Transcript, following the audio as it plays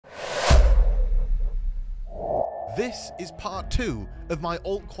This is part 2 of my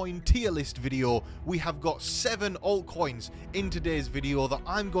altcoin tier list video. We have got 7 altcoins in today's video that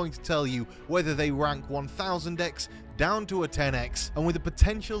I'm going to tell you whether they rank 1000x down to a 10x, and with a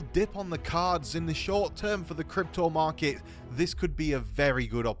potential dip on the cards in the short term for the crypto market, this could be a very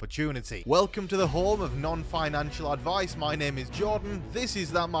good opportunity. Welcome to the home of non-financial advice. My name is Jordan. This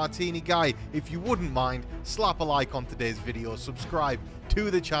is that Martini guy. If you wouldn't mind, slap a like on today's video, subscribe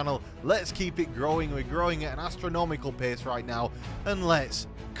to the channel. Let's keep it growing. We're growing at an astronomical pace right now, and let's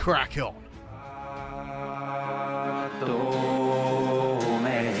crack on.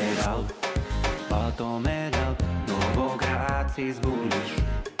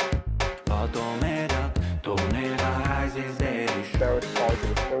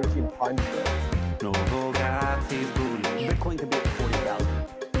 Bitcoin could be at 40,000.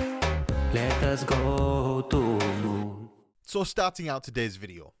 Let us go to moon. So starting out today's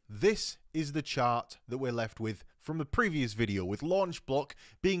video, this is the chart that we're left with from the previous video, with Launch Block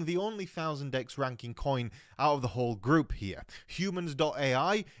being the only 1000x ranking coin out of the whole group here.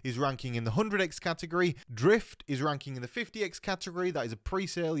 Humans.ai is ranking in the 100x category. Drift is ranking in the 50x category. That is a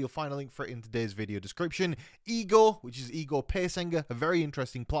pre-sale. You'll find a link for it in today's video description. Ego, which is Ego Paysenger, a very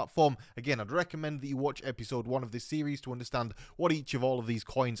interesting platform. Again, I'd recommend that you watch episode 1 of this series to understand what each of all of these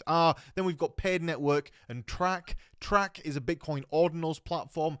coins are. Then we've got Paid Network and Track. Track is a Bitcoin ordinals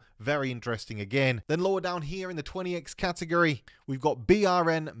platform. Very interesting again. Then lower down here in the 20x category, we've got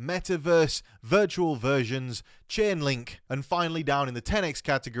BRN, Metaverse, Virtual Versions, Chainlink, and finally down in the 10x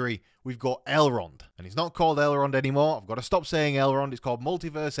category, we've got Elrond. And it's not called Elrond anymore. I've got to stop saying Elrond. It's called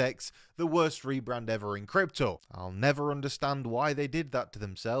Multiverse X, the worst rebrand ever in crypto. I'll never understand why they did that to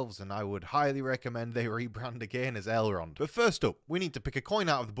themselves, and I would highly recommend they rebrand again as Elrond. But first up, we need to pick a coin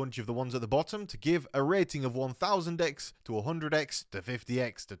out of the bunch of the ones at the bottom to give a rating of 1000x to 100x to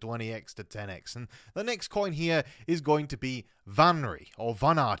 50x to 20x to 10x. And the next coin here is going to be VANAR or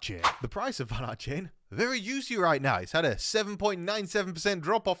VANAR Chain. The price of VANAR Chain, very juicy right now. It's had a 7.97%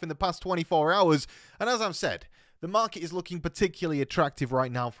 drop off in the past 24 hours. And as I've said, the market is looking particularly attractive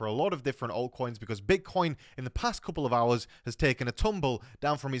right now for a lot of different altcoins because Bitcoin in the past couple of hours has taken a tumble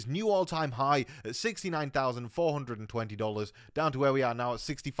down from its new all-time high at $69,420 down to where we are now at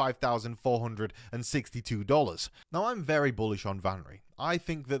 $65,462. Now, I'm very bullish on VANAR. I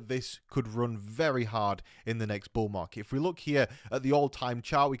think that this could run very hard in the next bull market. If we look here at the all-time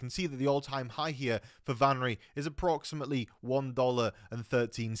chart, we can see that the all-time high here for VANAR is approximately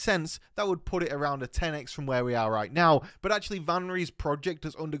 $1.13. That would put it around a 10x from where we are right now. But actually, VANAR's project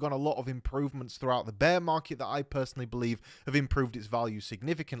has undergone a lot of improvements throughout the bear market that I personally believe have improved its value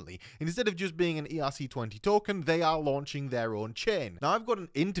significantly. Instead of just being an ERC20 token, they are launching their own chain. Now, I've got an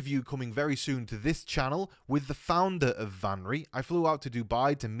interview coming very soon to this channel with the founder of VANAR. I flew out to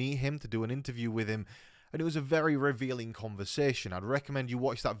Dubai to meet him, to do an interview with him, and it was a very revealing conversation. I'd recommend you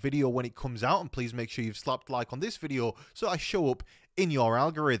watch that video when it comes out, and please make sure you've slapped like on this video so I show up in your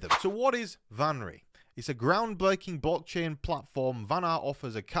algorithm. So what is VANAR? It's a groundbreaking blockchain platform. VANAR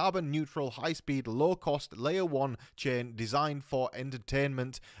offers a carbon-neutral, high-speed, low-cost Layer 1 chain designed for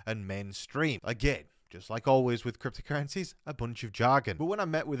entertainment and mainstream. Again, just like always with cryptocurrencies, a bunch of jargon. But when I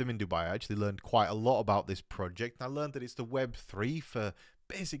met with him in Dubai, I actually learned quite a lot about this project. I learned that it's the Web3 for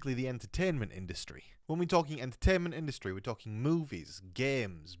basically the entertainment industry. When we're talking entertainment industry, we're talking movies,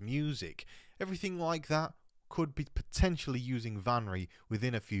 games, music, everything like that could be potentially using VANAR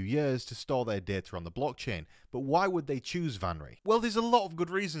within a few years to store their data on the blockchain. But why would they choose VANAR? Well, there's a lot of good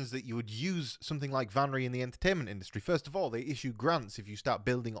reasons that you would use something like VANAR in the entertainment industry. First of all, they issue grants if you start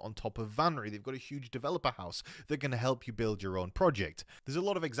building on top of VANAR. They've got a huge developer house that can help you build your own project. There's a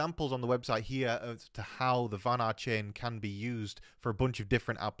lot of examples on the website here as to how the VANAR chain can be used for a bunch of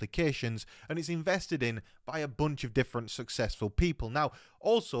different applications, and it's invested in by a bunch of different successful people. Now,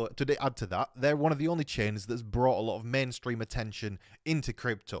 also, to add to that, they're one of the only chains that's brought a lot of mainstream attention into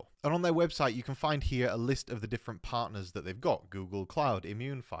crypto. And on their website, you can find here a list of the different partners that they've got: Google Cloud,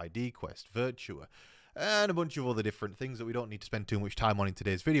 ImmuneFi, dQuest, Virtua, and a bunch of other different things that we don't need to spend too much time on in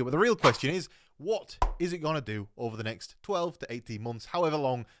today's video. But the real question is, what is it going to do over the next 12 to 18 months, however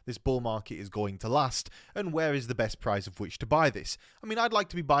long this bull market is going to last, and where is the best price of which to buy this? I mean, I'd like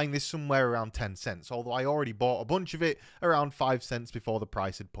to be buying this somewhere around 10 cents, although I already bought a bunch of it around 5 cents before the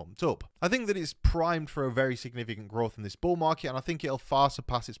price had pumped up. I think that it's primed for a very significant growth in this bull market, and I think it'll far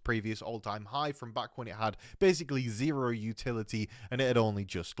surpass its previous all-time high from back when it had basically zero utility and it had only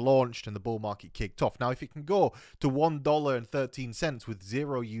just launched and the bull market kicked off. Now, if it can go to $1.13 with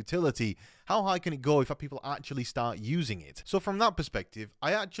zero utility, how high can it go if people actually start using it? So from that perspective,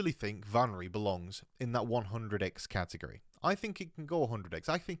 I actually think VANAR belongs in that 100x category. I think it can go 100x.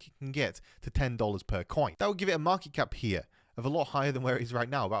 I think it can get to $10 per coin. That would give it a market cap here of a lot higher than where it is right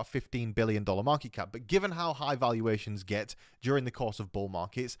now, about a $15 billion market cap. But given how high valuations get during the course of bull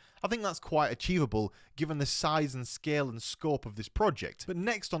markets, I think that's quite achievable given the size and scale and scope of this project. But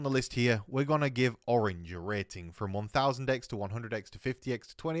next on the list here, we're going to give ORNJ a rating from 1000x to 100x to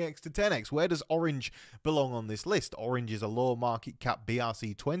 50x to 20x to 10x. Where does ORNJ belong on this list? ORNJ is a low market cap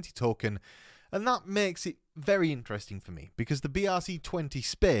BRC20 token, and that makes it very interesting for me because the BRC20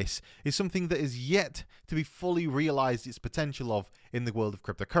 space is something that is yet to be fully realized its potential of in the world of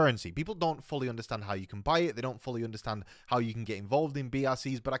cryptocurrency. People don't fully understand how you can buy it. They don't fully understand how you can get involved in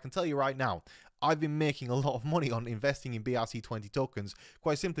BRCs, but I can tell you right now, I've been making a lot of money on investing in BRC20 tokens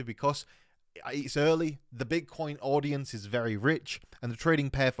quite simply because it's early, the Bitcoin audience is very rich, and the trading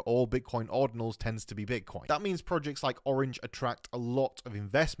pair for all Bitcoin ordinals tends to be Bitcoin. That means projects like ORNJ attract a lot of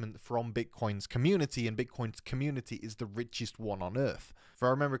investment from Bitcoin's community, and Bitcoin's community is the richest one on earth. If I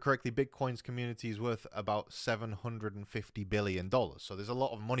remember correctly, Bitcoin's community is worth about $750 billion. So there's a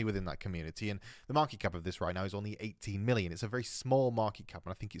lot of money within that community, and the market cap of this right now is only 18 million. It's a very small market cap,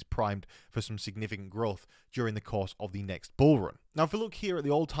 and I think it's primed for some significant growth during the course of the next bull run. Now, if we look here at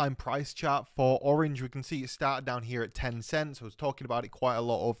the all-time price chart for ORNJ, we can see it started down here at 10 cents. I was talking about it quite a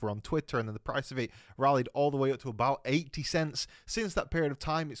lot over on Twitter, and then the price of it rallied all the way up to about 80 cents. Since that period of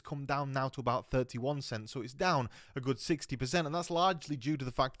time, it's come down now to about 31 cents, so it's down a good 60%, and that's largely due to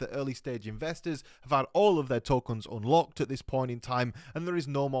the fact that early stage investors have had all of their tokens unlocked at this point in time, and there is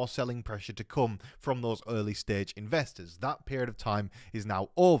no more selling pressure to come from those early stage investors. That period of time is now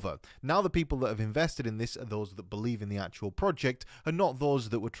over. Now the people that have invested in this are those that believe in the actual project and not those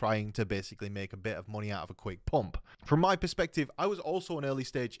that were trying to basically make a bit of money out of a quick pump. From my perspective, I was also an early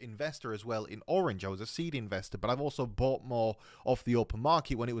stage investor as well in ORNJ. I was a seed investor, but I've also bought more off the open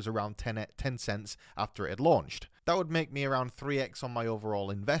market when it was around 10 cents after it had launched. That would make me around 3x on my overall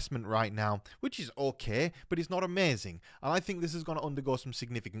investment right now, which is okay, but it's not amazing. And I think this is going to undergo some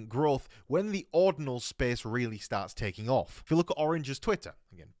significant growth when the ordinal space really starts taking off. If you look at ORNJ's Twitter,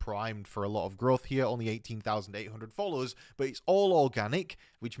 again, primed for a lot of growth here, only 18,800 followers, but it's all organic,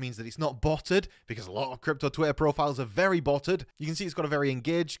 which means that it's not botted, because a lot of crypto Twitter profiles are very botted. You can see it's got a very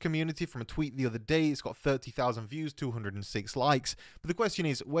engaged community. From a tweet the other day, it's got 30,000 views, 206 likes. But the question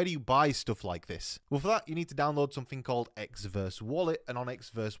is, where do you buy stuff like this? Well, for that, you need to download something called Xverse Wallet, and on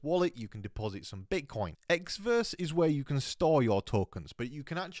Xverse Wallet, you can deposit some Bitcoin. Xverse is where you can store your tokens, but you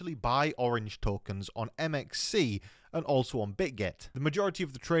can actually buy ORNJ tokens on MXC and also on BitGet. The majority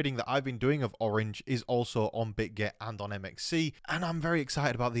of the trading that I've been doing of ORNJ is also on BitGet and on MXC, and I'm very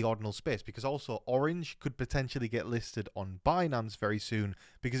excited about the ordinal space because also ORNJ could potentially get listed on Binance very soon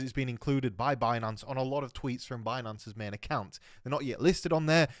because it's been included by Binance on a lot of tweets from Binance's main account. They're not yet listed on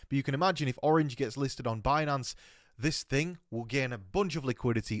there, but you can imagine if ORNJ gets listed on Binance, this thing will gain a bunch of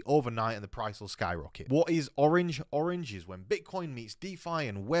liquidity overnight and the price will skyrocket. What is ORNJ? ORNJ is when Bitcoin meets DeFi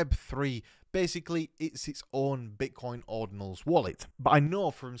and Web3. Basically, it's its own Bitcoin ordinals wallet. But I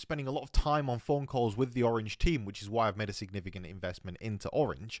know from spending a lot of time on phone calls with the ORNJ team, which is why I've made a significant investment into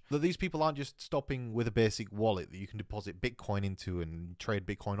ORNJ, that these people aren't just stopping with a basic wallet that you can deposit Bitcoin into and trade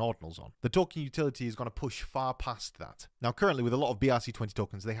Bitcoin ordinals on. The token utility is going to push far past that. Now, currently, with a lot of BRC20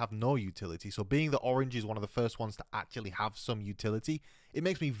 tokens, they have no utility. So being that ORNJ is one of the first ones to actually have some utility, it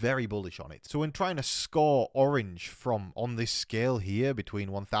makes me very bullish on it. So when trying to score ORNJ from on this scale here between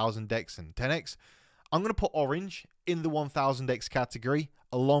 1000x and 10x, I'm going to put ORNJ in the 1000x category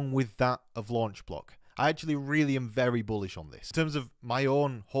along with that of Launch Block. I actually really am very bullish on this. In terms of my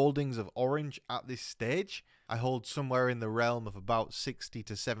own holdings of ORNJ at this stage, I hold somewhere in the realm of about $60,000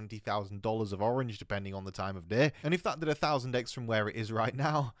 to $70,000 of ORNJ depending on the time of day. And if that did 1000x from where it is right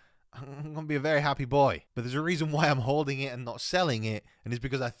now, I'm going to be a very happy boy. But there's a reason why I'm holding it and not selling it, and it's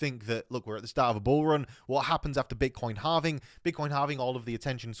because I think that, look, we're at the start of a bull run. What happens after Bitcoin halving? Bitcoin halving, all of the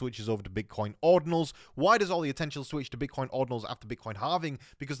attention switches over to Bitcoin ordinals. Why does all the attention switch to Bitcoin ordinals after Bitcoin halving?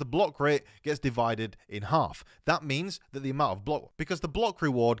 Because the block rate gets divided in half. That means that the amount of block, because the block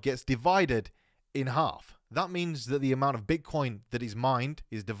reward gets divided in half. That means that the amount of Bitcoin that is mined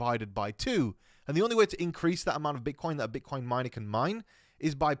is divided by 2. And the only way to increase that amount of Bitcoin that a Bitcoin miner can mine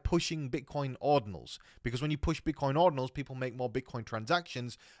is by pushing Bitcoin ordinals. Because when you push Bitcoin ordinals, people make more Bitcoin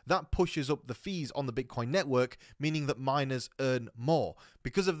transactions. That pushes up the fees on the Bitcoin network, meaning that miners earn more.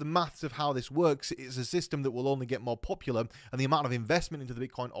 Because of the maths of how this works, it's a system that will only get more popular, and the amount of investment into the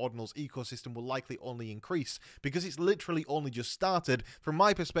Bitcoin ordinals ecosystem will likely only increase. Because it's literally only just started. From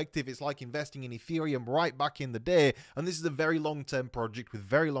my perspective, it's like investing in Ethereum right back in the day, and this is a very long-term project with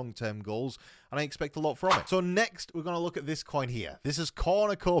very long-term goals. and I expect a lot from it. So next, we're going to look at this coin here. This is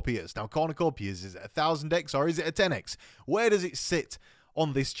Cornucopias. Now, Cornucopias, is it a 1000x or is it a 10x? Where does it sit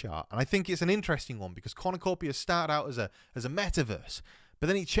on this chart? And I think it's an interesting one because Cornucopias started out as a metaverse, but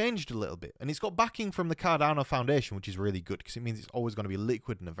then it changed a little bit, and it's got backing from the Cardano Foundation, which is really good because it means it's always going to be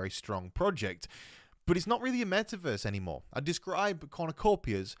liquid and a very strong project. But it's not really a metaverse anymore. I describe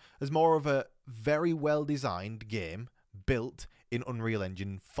Cornucopias as more of a very well-designed game built in Unreal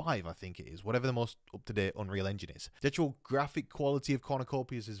Engine 5, I think it is, whatever the most up-to-date Unreal Engine is. The actual graphic quality of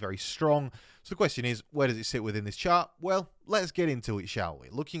Cornucopias is very strong. So the question is, where does it sit within this chart? Well, let's get into it, shall we?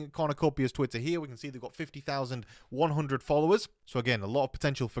 Looking at Cornucopias Twitter here, we can see they've got 50,100 followers. So again, a lot of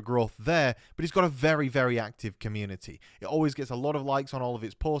potential for growth there, but it's got a very, very active community. It always gets a lot of likes on all of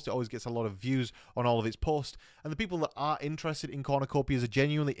its posts. It always gets a lot of views on all of its posts. And the people that are interested in Cornucopias are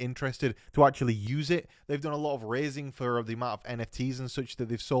genuinely interested to actually use it. They've done a lot of raising for the amount of NFTs and such that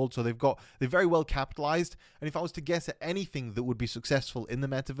they've sold. So they're very well capitalized. And if I was to guess at anything that would be successful in the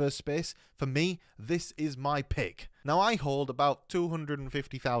metaverse space, for me, this is my pick. Now, I hold about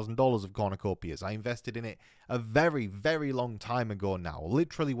 $250,000 of Cornucopias. I invested in it a very, very long time ago now,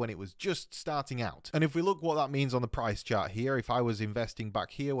 literally when it was just starting out. And if we look what that means on the price chart here, if I was investing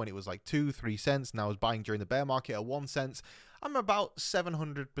back here when it was like 2-3 cents and I was buying during the bear market at 1 cent, I'm about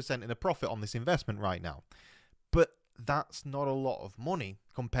 700% in a profit on this investment right now. But that's not a lot of money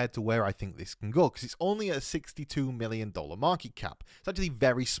compared to where I think this can go, because it's only a $62 million market cap. It's actually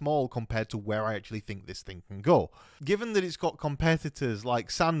very small compared to where I actually think this thing can go. Given that it's got competitors like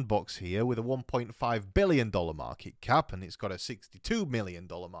Sandbox here with a $1.5 billion market cap, and it's got a $62 million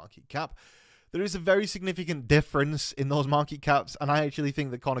market cap, there is a very significant difference in those market caps, and I actually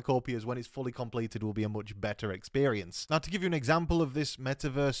think that Cornucopias, when it's fully completed, will be a much better experience. Now, to give you an example of this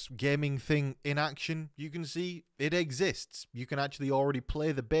metaverse gaming thing in action, you can see it exists. You can actually already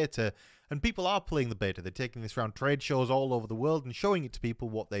play the beta, and people are playing the beta. They're taking this around trade shows all over the world and showing it to people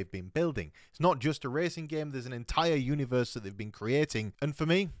what they've been building. It's not just a racing game. There's an entire universe that they've been creating, and for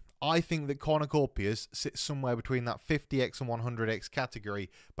me, I think that Cornucopias sits somewhere between that 50x and 100x category,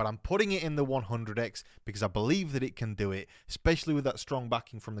 but I'm putting it in the 100x because I believe that it can do it, especially with that strong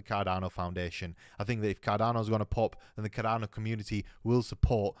backing from the Cardano Foundation. I think that if Cardano's going to pop, then the Cardano community will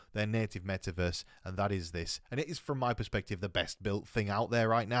support their native metaverse, and that is this. And it is, from my perspective, the best built thing out there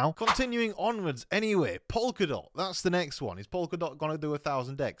right now. Continuing onwards, anyway, Polkadot, that's the next one. Is Polkadot going to do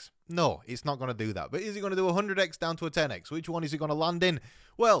 1000x? No, it's not going to do that. But is it going to do 100x down to a 10x? Which one is it going to land in?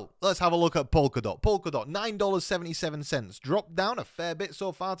 Well, let's have a look at Polkadot. Polkadot, $9.77. Dropped down a fair bit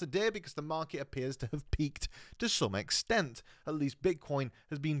so far today because the market appears to have peaked to some extent. At least Bitcoin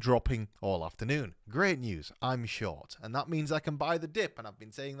has been dropping all afternoon. Great news. I'm short. And that means I can buy the dip. And I've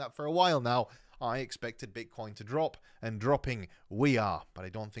been saying that for a while now. I expected Bitcoin to drop, and dropping we are. But I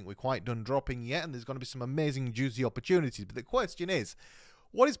don't think we're quite done dropping yet. And there's going to be some amazing, juicy opportunities. But the question is,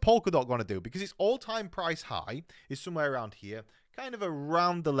 what is Polkadot going to do? Because its all-time price high is somewhere around here, kind of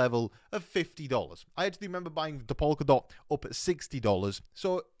around the level of $50. I actually remember buying the Polkadot up at $60,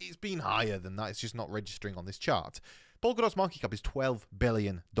 so it's been higher than that. It's just not registering on this chart. Polkadot's market cap is $12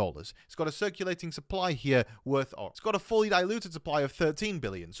 billion. It's got a circulating supply here it's got a fully diluted supply of $13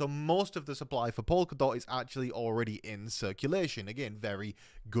 billion. So most of the supply for Polkadot is actually already in circulation. Again, very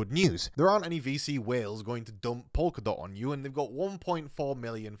good news. There aren't any VC whales going to dump Polkadot on you, and they've got 1.4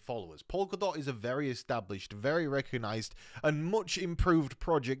 million followers. Polkadot is a very established, very recognized, and much improved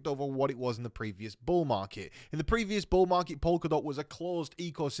project over what it was in the previous bull market. In the previous bull market, Polkadot was a closed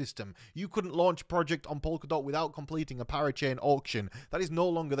ecosystem. You couldn't launch a project on Polkadot without completing a parachain auction. That is no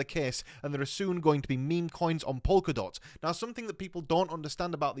longer the case, and there are soon going to be meme coins on Polkadot. Now, something that people don't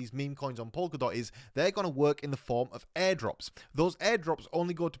understand about these meme coins on Polkadot is they're going to work in the form of airdrops. Those airdrops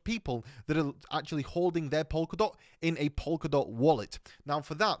only go to people that are actually holding their Polkadot in a Polkadot wallet. Now,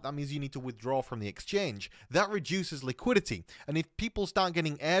 for that means you need to withdraw from the exchange. That reduces liquidity, and if people start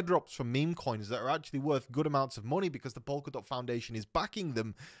getting airdrops from meme coins that are actually worth good amounts of money because the Polkadot Foundation is backing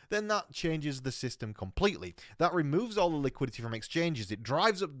them, then that changes the system completely. That removes all the liquidity from exchanges. It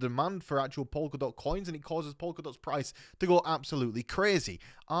drives up demand for actual Polkadot coins, and it causes Polkadot's price to go absolutely crazy.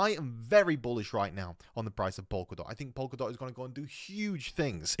 I am very bullish right now on the price of Polkadot. I think Polkadot is going to go and do huge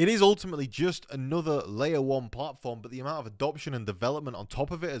things. It is ultimately just another layer 1 platform, but the amount of adoption and development on top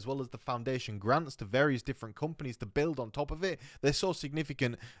of it, as well as the foundation grants to various different companies to build on top of it, they're so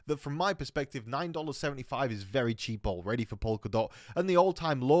significant that from my perspective, $9.75 is very cheap already for Polkadot, and the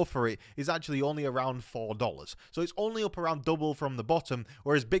all-time low for it is actually only around $4. So it's it's only up around double from the bottom,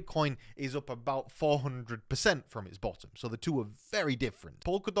 whereas Bitcoin is up about 400% from its bottom. So the two are very different.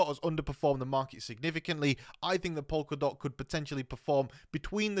 Polkadot has underperformed the market significantly. I think that Polkadot could potentially perform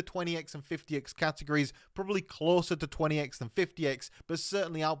between the 20x and 50x categories, probably closer to 20x than 50x, but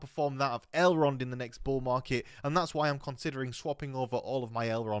certainly outperform that of Elrond in the next bull market, and that's why I'm considering swapping over all of my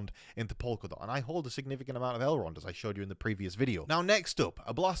Elrond into Polkadot, and I hold a significant amount of Elrond, as I showed you in the previous video. Now, next up,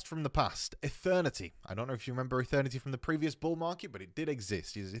 a blast from the past, ETHERNETY. I don't know if you remember ETHERNETY from the previous bull market, but it did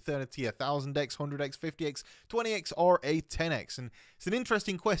exist. Is ETHERNETY 1000x, 100x, 50x, 20x, or a 10x? And it's an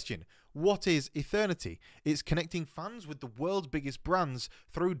interesting question. What is ETHERNETY? It's connecting fans with the world's biggest brands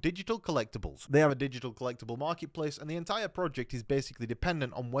through digital collectibles. They have a digital collectible marketplace, and the entire project is basically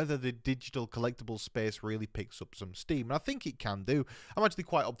dependent on whether the digital collectible space really picks up some steam. And I think it can do. I'm actually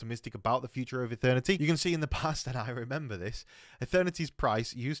quite optimistic about the future of ETHERNETY. You can see in the past, and I remember this, ETHERNETY's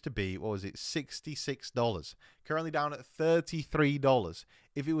price used to be, what was it, $66. Currently down at $33.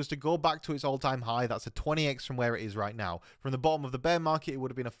 If it was to go back to its all-time high, that's a 20x from where it is right now. From the bottom of the bear market, it would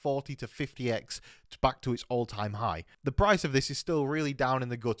have been a 40 to 50x back to its all-time high. The price of this is still really down in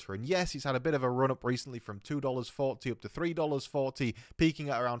the gutter, and yes, it's had a bit of a run-up recently from $2.40 up to $3.40, peaking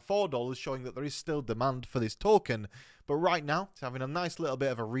at around $4, showing that there is still demand for this token. But right now, it's having a nice little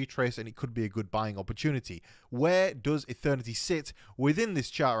bit of a retrace, and it could be a good buying opportunity. Where does ETHERNETY sit within this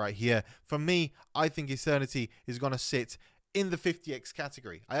chart right here? For me, I think ETHERNETY is going to sit in the 50x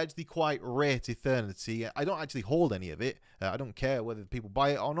category. I actually quite rate ETHERNETY. I don't actually hold any of it. I don't care whether people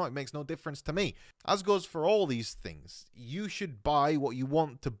buy it or not. It makes no difference to me. As goes for all these things. You should buy what you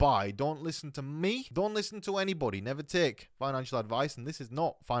want to buy. Don't listen to me. Don't listen to anybody. Never take financial advice, and this is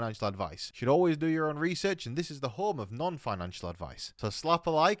not financial advice. You should always do your own research, and this is the home of non-financial advice. So slap a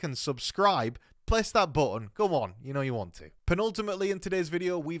like and subscribe. Press that button. Come on, you know you want to. Penultimately in today's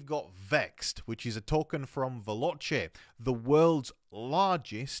video, we've got VEXT, which is a token from Veloce, the world's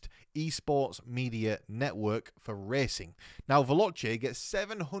largest esports media network for racing. Now, Veloce gets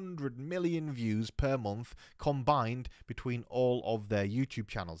 700 million views per month combined between all of their YouTube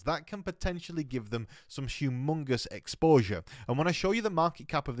channels. That can potentially give them some humongous exposure. And when I show you the market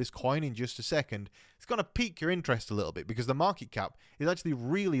cap of this coin in just a second, it's going to pique your interest a little bit because the market cap is actually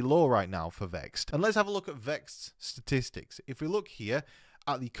really low right now for VEXT. And let's have a look at VEXT's statistics. If we look here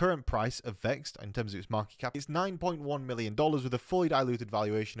at the current price of VEXT in terms of its market cap, it's $9.1 million with a fully diluted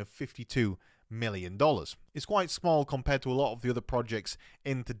valuation of $52 million. It's quite small compared to a lot of the other projects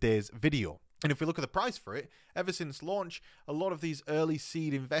in today's video. And if we look at the price for it, ever since launch, a lot of these early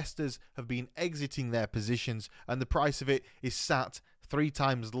seed investors have been exiting their positions, and the price of it is sat 3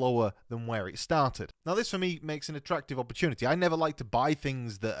 times lower than where it started. Now, this for me makes an attractive opportunity. I never like to buy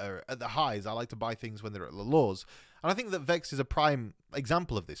things that are at the highs. I like to buy things when they're at the lows. And I think that VEXT is a prime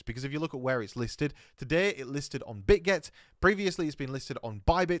example of this, because if you look at where it's listed, today it listed on BitGet. Previously, it's been listed on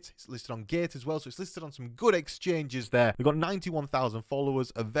Bybit. It's listed on Gate as well, so it's listed on some good exchanges there. We've got 91,000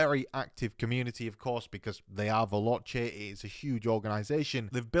 followers, a very active community, of course, because they are Veloce. It's a huge organization.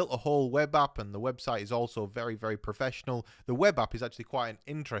 They've built a whole web app, and the website is also very, very professional. The web app is actually quite an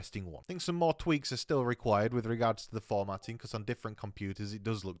interesting one. I think some more tweaks are still required with regards to the formatting, because on different computers it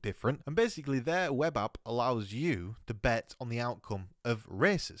does look different. And basically, their web app allows you to bet on the outcome of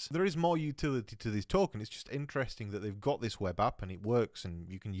races. There is more utility to this token. It's just interesting that they've got this web app and it works and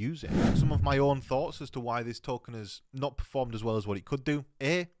you can use it. Some of my own thoughts as to why this token has not performed as well as what it could do.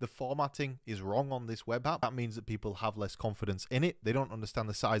 A, the formatting is wrong on this web app. That means that people have less confidence in it. They don't understand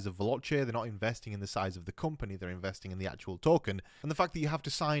the size of Veloce. They're not investing in the size of the company. They're investing in the actual token. And the fact that you have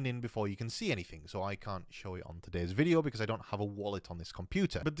to sign in before you can see anything. So I can't show it on today's video because I don't have a wallet on this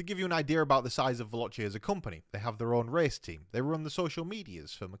computer. But to give you an idea about the size of Veloce as a company, they have their own race team. They run the social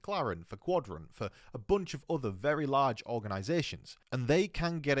medias for McLaren, for Quadrant, for a bunch of other very large organizations. And they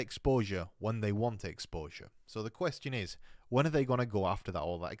can get exposure when they want exposure. So the question is, when are they going to go after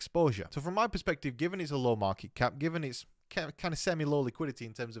all that exposure? So from my perspective, given it's a low market cap, given it's kind of semi-low liquidity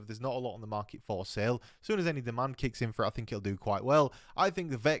in terms of there's not a lot on the market for sale, as soon as any demand kicks in for it, I think it'll do quite well. I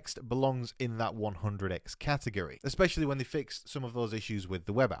think the VEXT belongs in that 100x category, especially when they fixed some of those issues with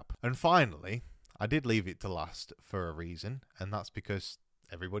the web app. And finally, I did leave it to last for a reason, and that's because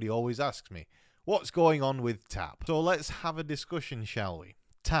everybody always asks me, what's going on with TAP? So let's have a discussion, shall we?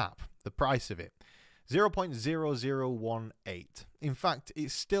 TAP, the price of it, 0.0018. In fact,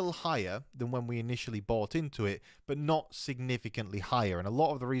 it's still higher than when we initially bought into it, but not significantly higher. And a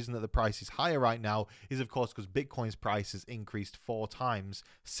lot of the reason that the price is higher right now is, of course, because Bitcoin's price has increased 4 times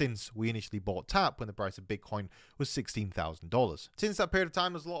since we initially bought TAP, when the price of Bitcoin was $16,000. Since that period of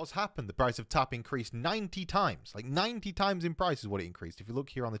time, a lot has happened. The price of TAP increased 90 times. Like 90 times in price is what it increased. If you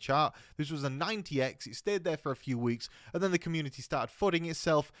look here on the chart, this was a 90x. It stayed there for a few weeks, and then the community started footing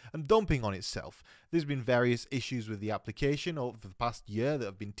itself and dumping on itself. There's been various issues with the application over the past year that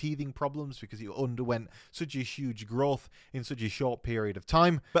have been teething problems because it underwent such a huge growth in such a short period of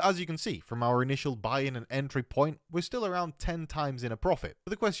time. But as you can see, from our initial buy-in and entry point, we're still around 10 times in a profit. But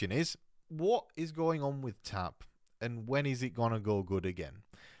the question is, what is going on with TAP, and when is it gonna go good again?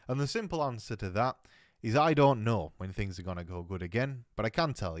 And the simple answer to that is I don't know when things are gonna go good again, but I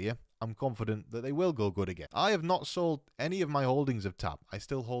can tell you, I'm confident that they will go good again. I have not sold any of my holdings of TAP. I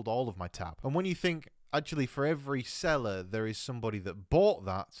still hold all of my TAP. And when you think, actually, for every seller, there is somebody that bought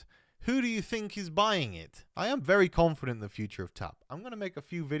that, who do you think is buying it? I am very confident in the future of TAP. I'm going to make a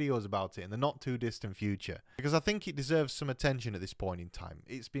few videos about it in the not too distant future, because I think it deserves some attention at this point in time.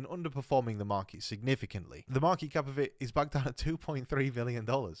 It's been underperforming the market significantly. The market cap of it is back down at $2.3 billion.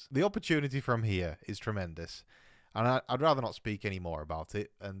 The opportunity from here is tremendous. And I'd rather not speak any more about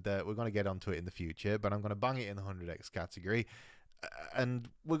it, and we're going to get onto it in the future, but I'm going to bang it in the 100x category, and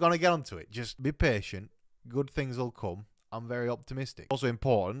we're going to get onto it. Just be patient. Good things will come. I'm very optimistic. Also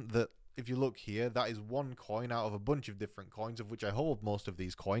important that if you look here, that is one coin out of a bunch of different coins, of which I hold most of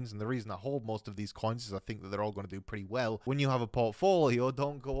these coins. And the reason I hold most of these coins is I think that they're all going to do pretty well. When you have a portfolio,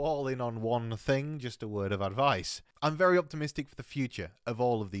 don't go all in on one thing. Just a word of advice. I'm very optimistic for the future of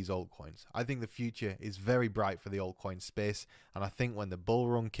all of these altcoins. I think the future is very bright for the altcoin space. And I think when the bull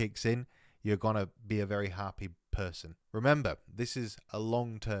run kicks in, you're going to be a very happy person. Remember, this is a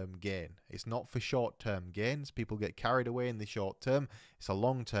long-term gain. It's not for short-term gains. People get carried away in the short term. It's a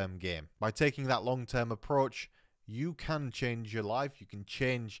long-term game. By taking that long-term approach, you can change your life, you can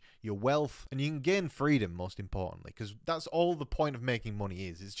change your wealth, and you can gain freedom, most importantly, because that's all the point of making money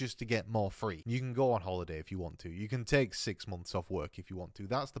is. It's just to get more free. You can go on holiday if you want to. You can take 6 months off work if you want to.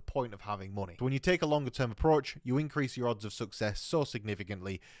 That's the point of having money. So when you take a longer term approach, you increase your odds of success so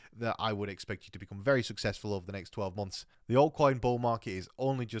significantly that I would expect you to become very successful over the next 12 months. The altcoin bull market is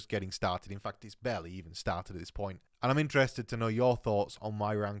only just getting started. In fact, it's barely even started at this point. And I'm interested to know your thoughts on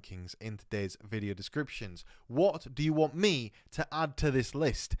my rankings in today's video descriptions. What do you want me to add to this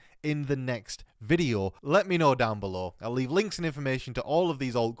list in the next video? Let me know down below. I'll leave links and information to all of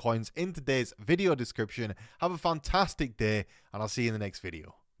these altcoins in today's video description. Have a fantastic day, and I'll see you in the next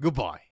video. Goodbye.